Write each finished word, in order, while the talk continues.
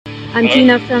I'm Hello.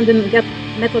 Gina from the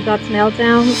Metal Gods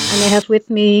Meltdown, and I have with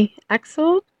me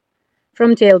Axel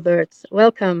from Jailbirds.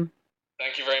 Welcome.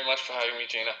 Thank you very much for having me,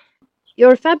 Gina.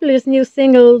 Your fabulous new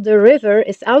single, The River,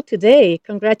 is out today.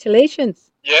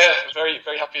 Congratulations. Yeah, very,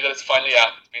 very happy that it's finally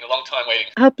out. It's been a long time waiting.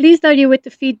 How pleased are you with the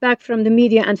feedback from the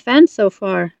media and fans so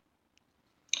far?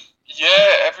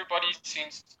 Yeah, everybody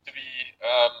seems to be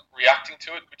reacting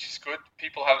to it, which is good.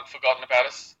 People haven't forgotten about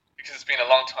us because it's been a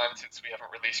long time since we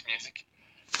haven't released music.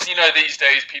 And these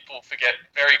days people forget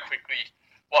very quickly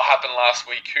what happened last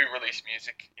week, who released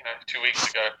music, 2 weeks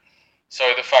ago.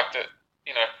 So the fact that,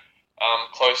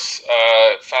 close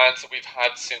fans that we've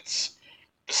had since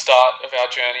the start of our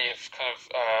journey have kind of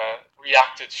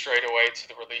reacted straight away to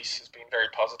the release has been very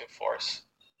positive for us.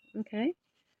 Okay.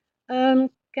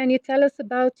 Can you tell us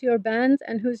about your band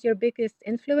and who's your biggest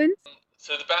influence?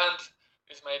 So the band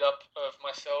is made up of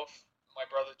myself, my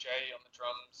brother Jay on the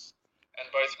drums, and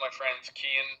both my friends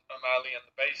Kian O'Malley on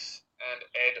the bass and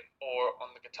Ed Orr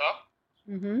on the guitar.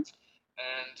 Mm-hmm.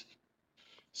 And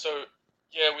so,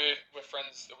 yeah, we're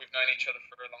friends that we've known each other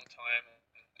for a long time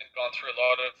and gone through a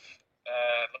lot of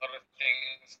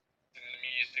things in the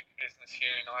music business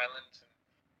here in Ireland.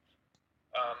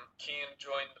 And Kian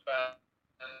joined the band.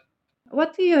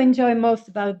 What do you enjoy most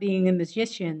about being a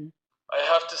musician? I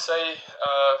have to say,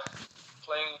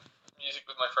 playing music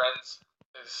with my friends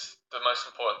is the most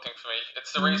important thing for me.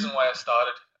 It's the reason Mm-hmm. why I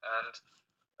started, and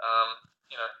um,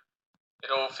 you know,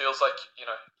 it all feels like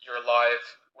you're alive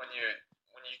when you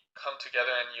come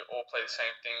together and you all play the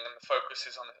same thing, and the focus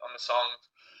is on the song.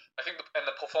 I think, and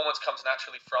the performance comes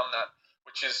naturally from that,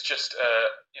 which is just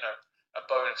a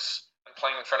bonus, and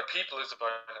playing in front of people is a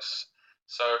bonus.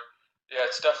 So yeah,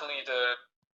 it's definitely the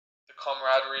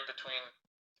camaraderie between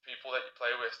the people that you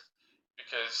play with,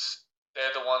 because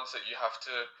they're the ones that you have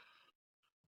to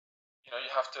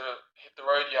hit the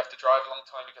road, you have to drive a long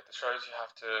time to get the shows, you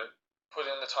have to put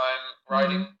in the time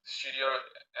writing, Mm-hmm. studio,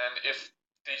 and if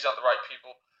these aren't the right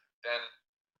people, then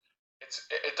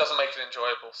it doesn't make it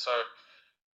enjoyable. So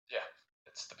yeah,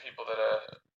 it's the people that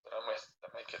I'm with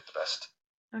that make it the best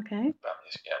Okay. about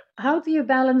music. Yeah. How do you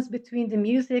balance between the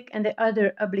music and the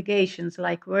other obligations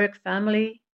like work,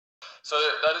 family? So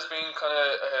that has been kind of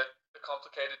a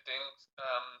complicated thing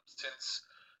since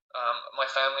my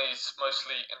family's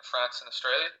mostly in France and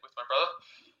Australia with my brother.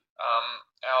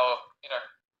 Our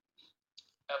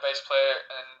our bass player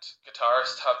and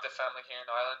guitarist have their family here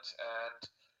in Ireland, and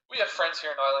we have friends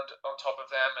here in Ireland on top of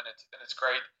them, and it's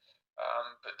great.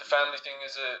 But the family thing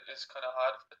is kind of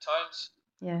hard at times.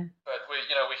 Yeah. But we're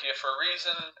here for a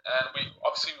reason, and we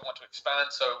want to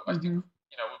expand. So I think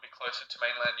Mm-hmm. we'll be closer to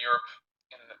mainland Europe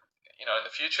in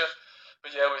the future.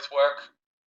 But yeah, with work,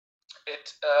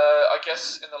 I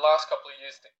guess in the last couple of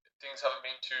years things haven't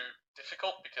been too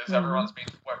difficult because Mm-hmm. everyone's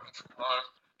been working from home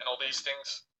and all these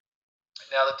things.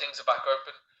 Now that things are back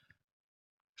open,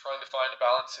 trying to find a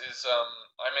balance is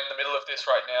I'm in the middle of this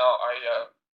right now. I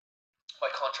My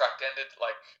contract ended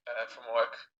from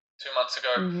work 2 months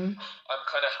ago. Mm-hmm. I'm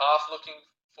kind of half looking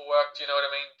for work. Do you know what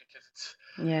I mean? Because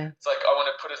Yeah. it's like I want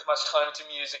to put as much time into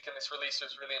music, and this release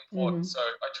is really important. Mm-hmm. So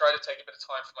I try to take a bit of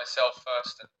time for myself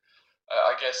first, and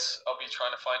I guess I'll be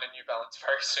trying to find a new balance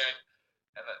very soon,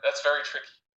 and that's very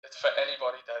tricky. It's for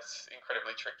anybody that's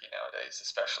incredibly tricky nowadays,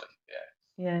 especially. Yeah.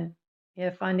 Yeah.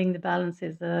 Yeah. Finding the balance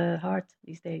is hard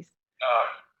these days. Oh,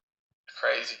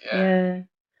 crazy. Yeah. Yeah.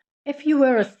 If you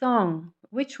were a song,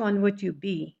 which one would you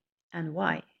be and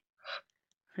why?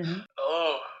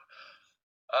 Oh,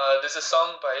 there's a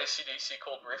song by AC/DC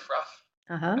called Riff Raff,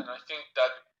 Uh-huh. and I think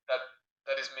that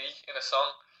is me in a song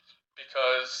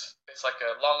because it's like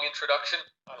a long introduction.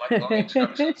 I like long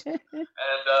introductions,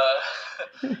 and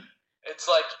it's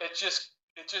like it just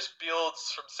builds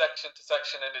from section to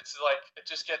section, and it's like it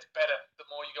just gets better the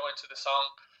more you go into the song.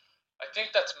 I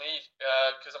think that's me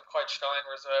because I'm quite shy and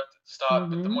reserved at the start,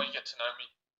 but the Mm-hmm. more you get to know me,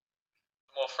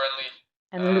 the more friendly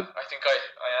And I think I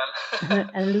am.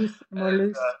 and loose, more And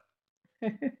loose.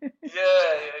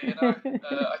 yeah, yeah,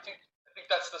 I think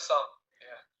that's the song.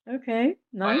 Yeah, Okay,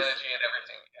 my nice. energy and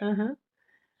everything. Yeah.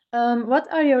 Uh-huh. What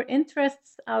are your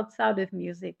interests outside of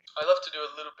music? I love to do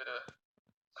a little bit of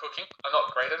cooking. I'm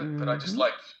not great at it, but I just Mm-hmm.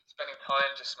 like spending time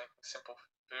just making simple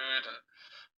food, and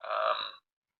um,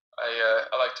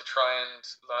 I like to try and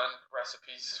learn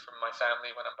recipes from my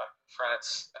family when I'm back in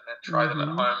France, and then try them at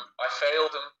Mm-hmm. home. I fail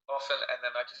them often, and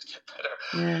then I just get better.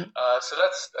 Yeah. So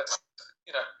that's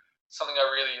you know something I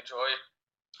really enjoy.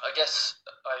 I guess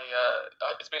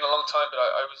it's been a long time, but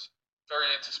I was very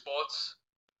into sports,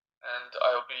 and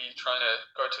I'll be trying to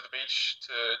go to the beach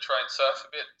to try and surf a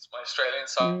bit. It's my Australian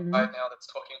side Mm-hmm. now that's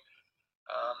talking.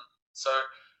 Um, so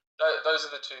those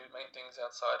are the two main things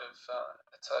outside of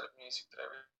music that I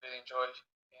really enjoy.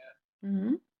 Yeah.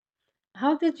 Mm-hmm.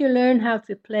 How did you learn how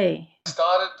to play? I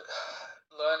started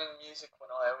learning music when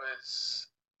I was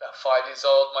about 5 years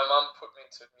old. My mum put me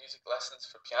into music lessons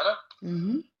for piano.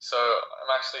 Mm-hmm. So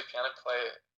I'm actually a piano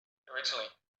player originally.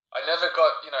 I never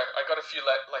got, I got a few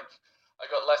I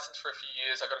got lessons for a few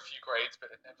years. I got a few grades, but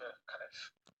it never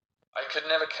I could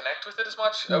never connect with it as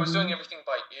much. I was doing everything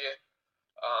by ear,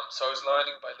 so I was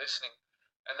learning by listening.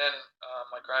 And then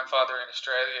my grandfather in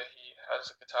Australia, he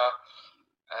has a guitar,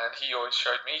 and he always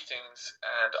showed me things.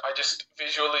 And I just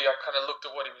visually, I kind of looked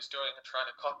at what he was doing and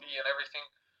trying to copy and everything.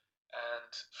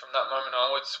 And from that moment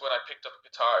onwards, when I picked up a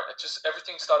guitar,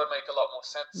 everything started to make a lot more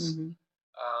sense. Mm-hmm.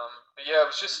 But yeah,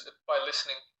 it was just by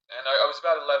listening. And I was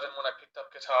about 11 when I picked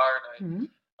up guitar,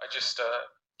 and I just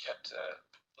kept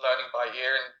learning by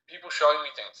ear and people showing me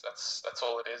things. That's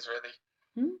all it is, really.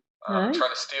 Nice.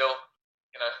 Trying to steal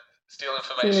Steal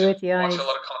information. with the Watch eyes. a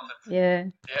lot of content.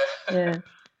 Yeah. Yeah. Yeah.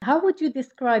 How would you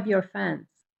describe your fans?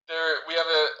 We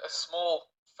have a small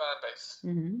fan base.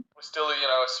 Mm-hmm. We're still a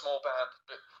small band,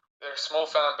 but they're a small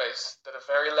fan base that are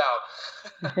very loud.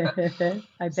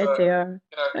 I bet they are.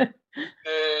 They're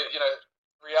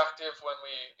reactive when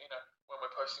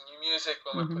we're posting new music,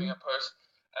 when we're putting up posts,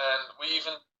 and we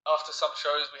even after some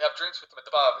shows we have drinks with them at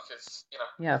the bar because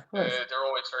Yeah, of course. they're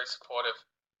always very supportive.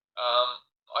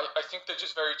 I think they're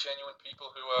just very genuine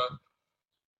people who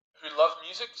love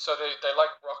music, so they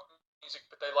like rock music,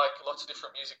 but they like lots of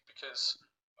different music because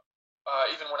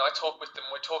even when I talk with them,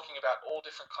 we're talking about all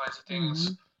different kinds of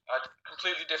things,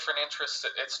 completely different interests.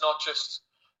 It's not just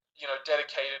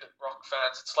dedicated rock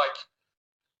fans. It's like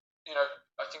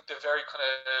I think they're very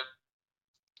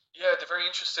they're very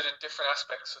interested in different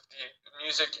aspects of the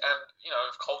music and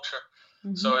of culture.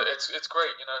 So it's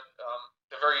great.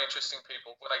 They're very interesting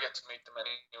people when I get to meet them,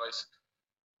 anyways.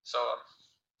 So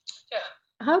yeah.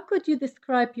 How could you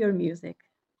describe your music?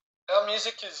 Our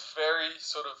music is very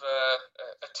sort of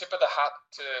a tip of the hat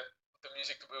to the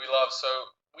music that we love. So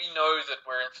we know that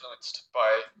we're influenced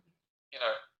by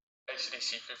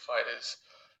AC/DC, Foo Fighters.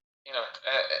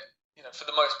 For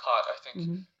the most part, I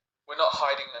think we're not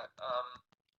hiding that.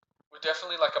 We're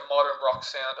definitely like a modern rock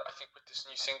sound. I think with this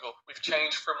new single, we've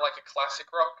changed from like a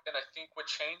classic rock, and I think we're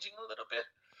changing a little bit.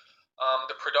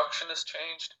 The production has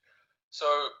changed, so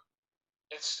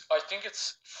I think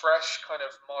it's fresh, kind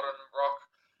of modern rock.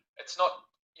 It's not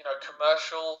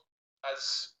commercial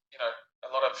as a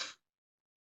lot of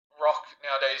rock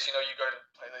nowadays. You go to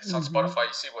playlists on Spotify,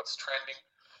 you see what's trending.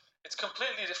 It's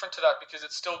completely different to that because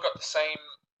it's still got the same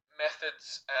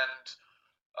methods and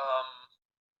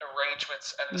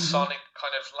arrangements and the sonic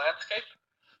kind of landscape.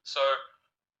 So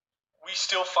we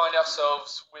still find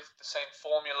ourselves with the same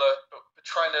formula, but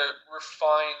trying to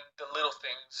refine the little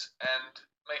things and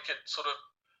make it sort of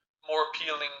more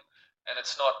appealing. And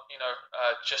it's not,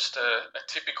 just a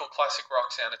typical classic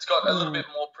rock sound. It's got a little bit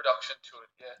more production to it.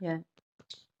 Yeah. Yeah.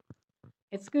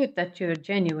 It's good that you're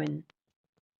genuine.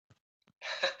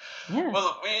 Yeah.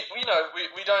 Well, we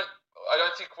don't. I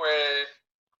don't think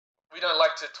we don't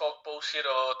like to talk bullshit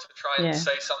or to try and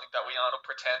say something that we aren't or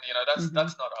pretend.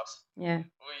 That's not us. Yeah.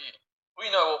 We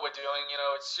know what we're doing.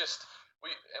 It's just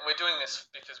we're doing this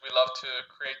because we love to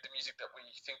create the music that we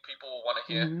think people will want to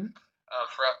hear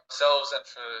for ourselves and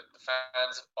for the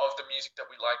fans of the music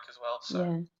that we like as well.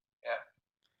 So yeah.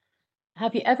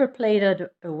 Have you ever played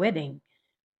at a wedding?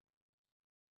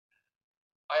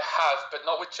 I have, but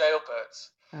not with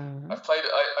Jailbirds. I played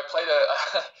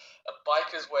a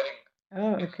biker's wedding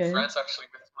in France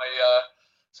actually with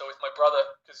my brother,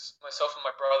 because myself and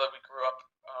my brother we grew up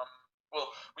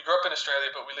we grew up in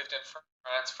Australia, but we lived in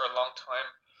France for a long time,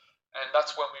 and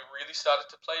that's when we really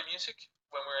started to play music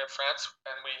when we were in France,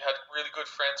 and we had really good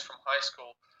friends from high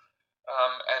school,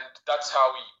 and that's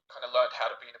how we kind of learned how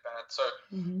to be in a band. So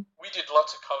we did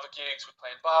lots of cover gigs. We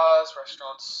played in bars,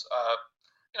 restaurants,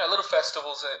 little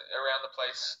festivals around the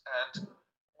place, and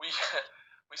we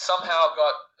somehow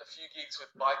got a few gigs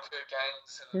with biker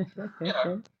gangs,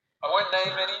 and I won't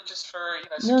name any just for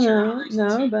security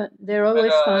reasons. No, but they're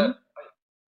always fun.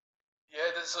 Yeah,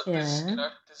 there's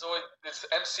always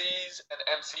MCs and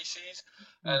MCCs,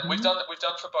 and we've done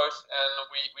for both. And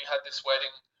we had this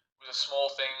wedding. It was a small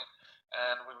thing,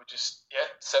 and we were just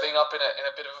setting up in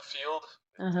a bit of a field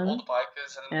with all the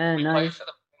bikers, and we played for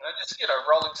them. Just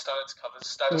Rolling Stones covers,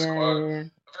 Status Quo,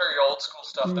 very old school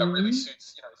stuff that really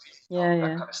suits that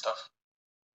kind of stuff.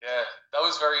 Yeah, that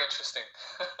was very interesting.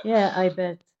 Yeah, I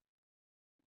bet.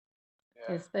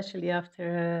 Yeah. Especially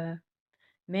after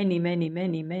many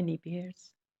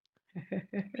beers.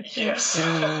 Yes,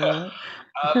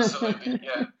 absolutely.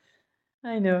 Yeah,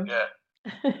 I know. Yeah.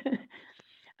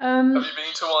 Have you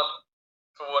been to one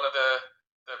for one of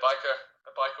the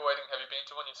biker wedding? Have you been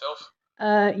to one yourself?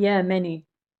 Yeah, many.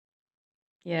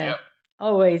 Yeah, Yeah,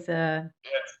 always yeah.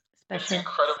 It's special,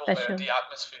 incredible there, special. the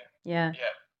atmosphere. Yeah,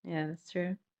 Yeah. yeah, that's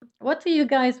true. What do you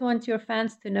guys want your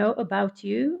fans to know about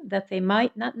you that they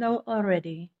might not know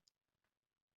already?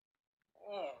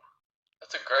 Ooh,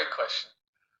 that's a great question.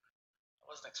 I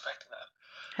wasn't expecting that.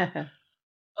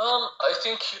 I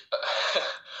think,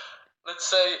 let's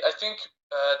say, I think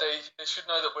they should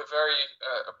know that we're very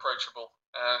approachable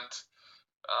and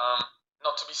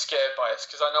not to be scared by us,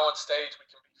 because I know on stage we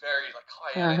can be very like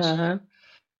high energy, Uh-huh.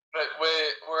 but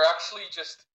we're actually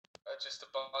just a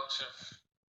bunch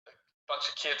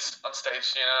of kids on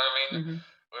stage. You know what I mean? Mm-hmm.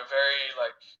 We're very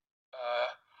like uh,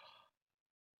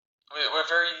 we're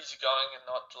very easygoing and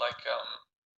not like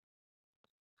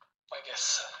I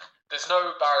guess there's no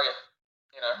barrier.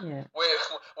 You know, Yeah,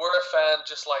 we're a fan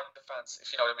just like the fans, if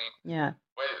you know what I mean. yeah.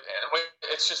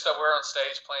 It's just that we're on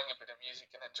stage playing a bit of music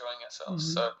and enjoying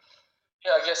ourselves. Mm-hmm. So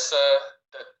yeah, I guess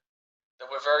that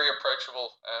we're very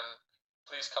approachable, and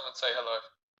please come and say hello.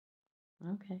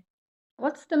 Okay.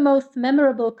 What's the most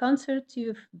memorable concert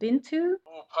you've been to?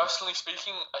 Well, personally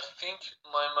speaking, I think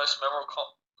my most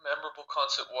memorable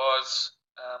concert was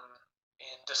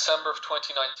in December of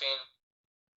 2019.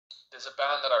 There's a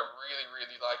band that I really,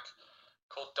 really like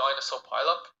called Dinosaur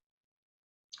Pileup.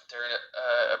 They're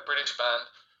a British band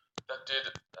that did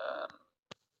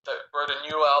that wrote a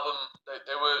new album.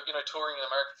 They were touring in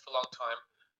America for a long time,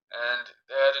 and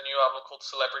they had a new album called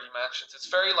Celebrity Mansions. It's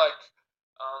very like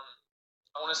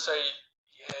I want to say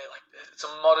like it's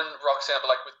a modern rock sound,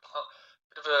 but like with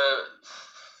bit of a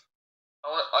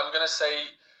I'm gonna say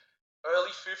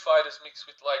early Foo Fighters mixed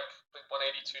with like Blink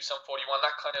 182, Sum 41,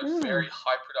 that kind of very Mm.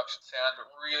 high production sound, but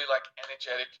really like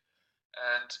energetic.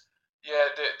 And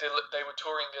yeah, they were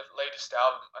touring their latest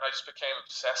album, and I just became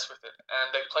obsessed with it.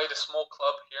 And they played a small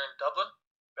club here in Dublin,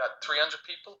 about 300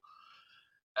 people,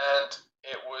 and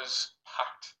it was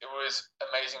packed. It was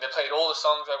amazing. They played all the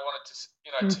songs I wanted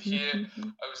to hear.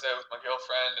 Mm-hmm. I was there with my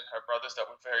girlfriend and her brothers that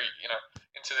were very,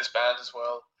 into this band as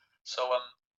well. So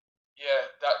yeah,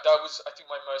 that was I think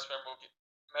my most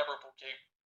memorable gig.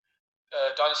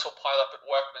 Dinosaur Pile Up at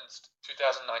Workman's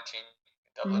 2019 in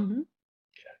Dublin. Mm-hmm.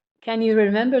 Yeah. Can you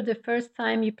remember the first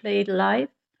time you played live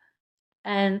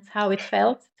and how it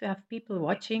felt to have people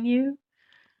watching you?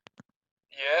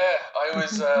 Yeah, I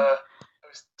was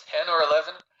 10 or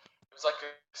 11. It was like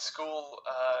a school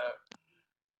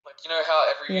like how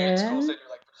every year in schools Yeah. they do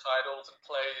like recitals and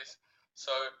plays.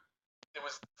 So it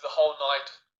was the whole night,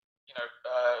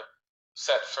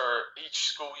 set for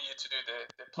each school year to do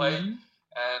their play. Mm-hmm.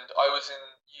 And I was in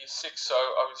year 6, so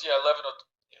I was 11 or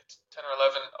 10 or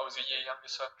 11. I was a year younger,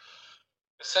 so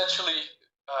essentially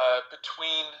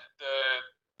between the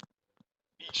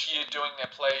each year doing their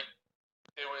play,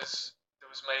 there was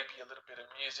maybe a little bit of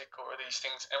music or these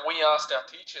things, and we asked our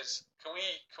teachers, can we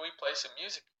play some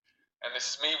music? And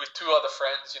this is me with two other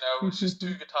friends. It was just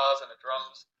two guitars and a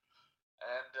drums,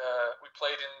 and we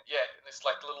played in this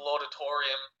like little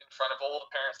auditorium in front of all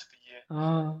the parents of the year.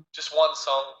 Oh. Just one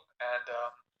song, and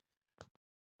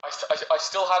I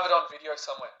still have it on video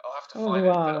somewhere. I'll have to Oh, find it,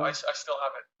 but I wow. still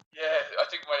have it. Yeah, I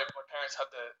think my parents had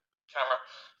the camera.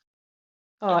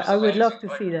 Oh, It was I would love amazing.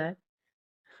 to Like see that.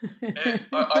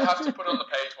 I have to put it on the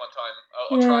page one time.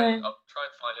 Yeah. I'll try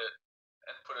and find it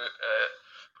and put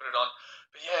it on.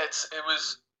 But yeah, it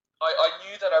was. I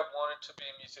knew that I wanted to be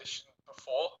a musician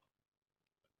before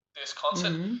this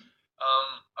concert. Mm-hmm.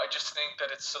 I just think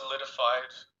that it solidified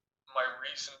my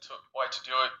reason to why to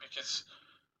do it, because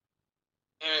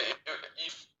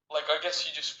like I guess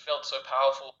you just felt so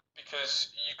powerful because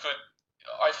you could.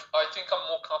 I think I'm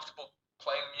more comfortable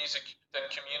playing music than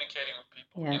communicating with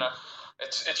people. Yeah.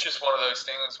 It's just one of those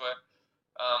things where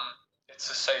it's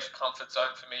a safe comfort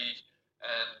zone for me,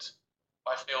 and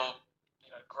I feel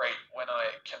great when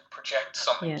I can project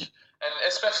something, Yeah. and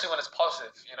especially when it's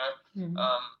positive. Mm-hmm.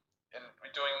 And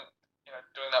we're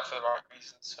doing that for the right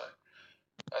reasons. So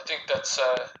I think that's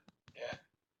yeah,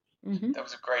 Mm-hmm. that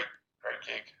was a great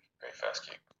gig, great first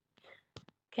gig.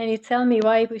 Can you tell me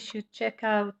why we should check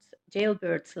out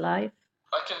Jailbirds live?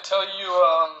 I can tell you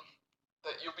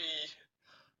that you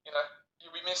know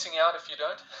you'll be missing out if you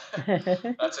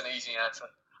don't. That's an easy answer.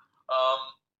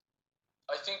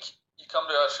 I think you come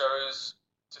to our shows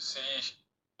to see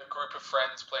a group of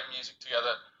friends play music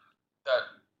together that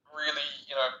really,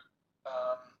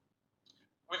 um,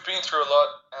 we've been through a lot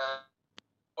and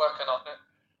working on it,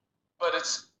 but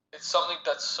it's something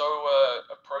that's so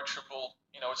approachable.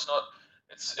 It's not.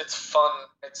 It's fun.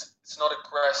 It's not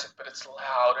aggressive, but it's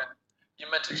loud, and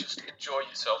you're meant to just enjoy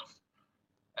yourself.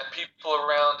 and people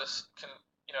around us can,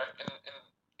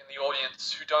 in the audience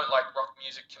who don't like rock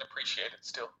music can appreciate it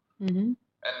still. Mm-hmm.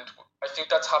 And I think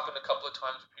that's happened a couple of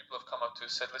times where people have come up to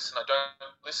us and said, listen, I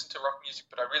don't listen to rock music,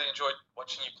 but I really enjoyed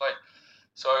watching you play.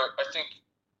 So I think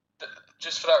that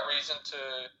just for that reason,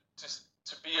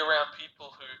 to be around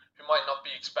people who might not be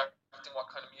expecting what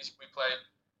kind of music we play,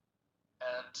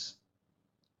 and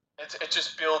it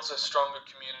just builds a stronger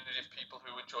community of people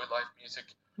who enjoy live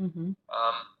music. Mm-hmm.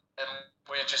 And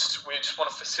we just want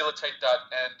to facilitate that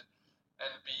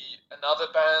and be another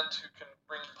band who can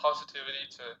bring positivity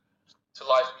to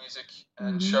live music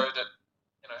and Mm-hmm. show that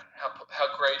how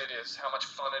great it is, how much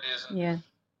fun it is, and Yeah.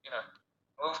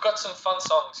 We've got some fun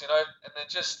songs, and they're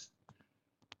just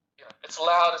it's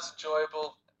loud, it's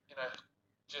enjoyable,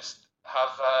 just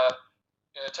have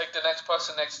take the next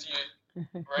person next to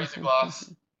you, raise a glass,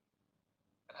 and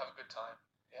have a good time.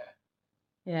 Yeah.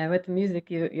 Yeah, with the music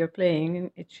you're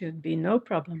playing, it should be no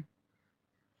problem.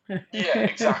 Yeah,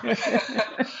 exactly.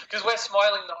 Because we're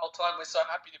smiling the whole time. We're so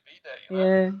happy to be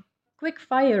there. Yeah. Quick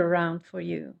fire round for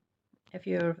you, if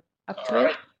you're up to All it.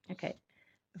 right. Okay.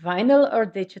 Vinyl or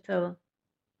digital?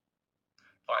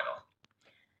 Final.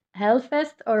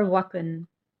 Hellfest or Wacken?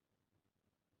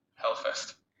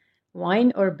 Hellfest.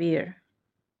 Wine or beer?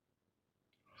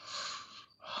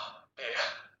 Beer.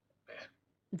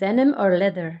 Denim or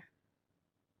leather?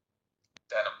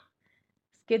 Denim.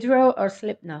 Skid Row or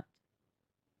Slipknot?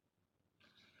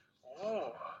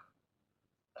 Ooh,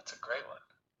 that's a great one.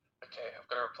 Okay, I've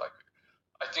got to reply.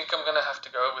 I think I'm gonna have to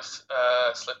go with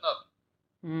Slipknot.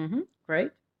 Mm-hmm.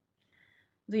 Great.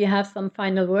 Do you have some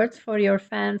final words for your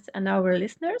fans and our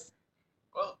listeners?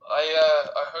 Well, I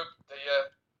hope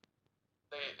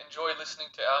they enjoy listening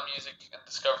to our music and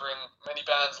discovering many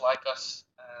bands like us,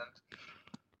 and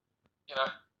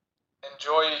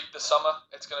enjoy the summer.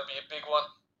 It's going to be a big one.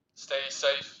 Stay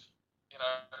safe.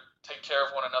 Take care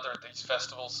of one another at these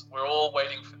festivals. We're all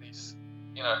waiting for these,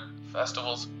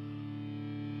 festivals.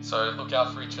 So look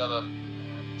out for each other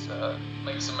and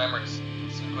make some memories,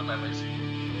 some good memories.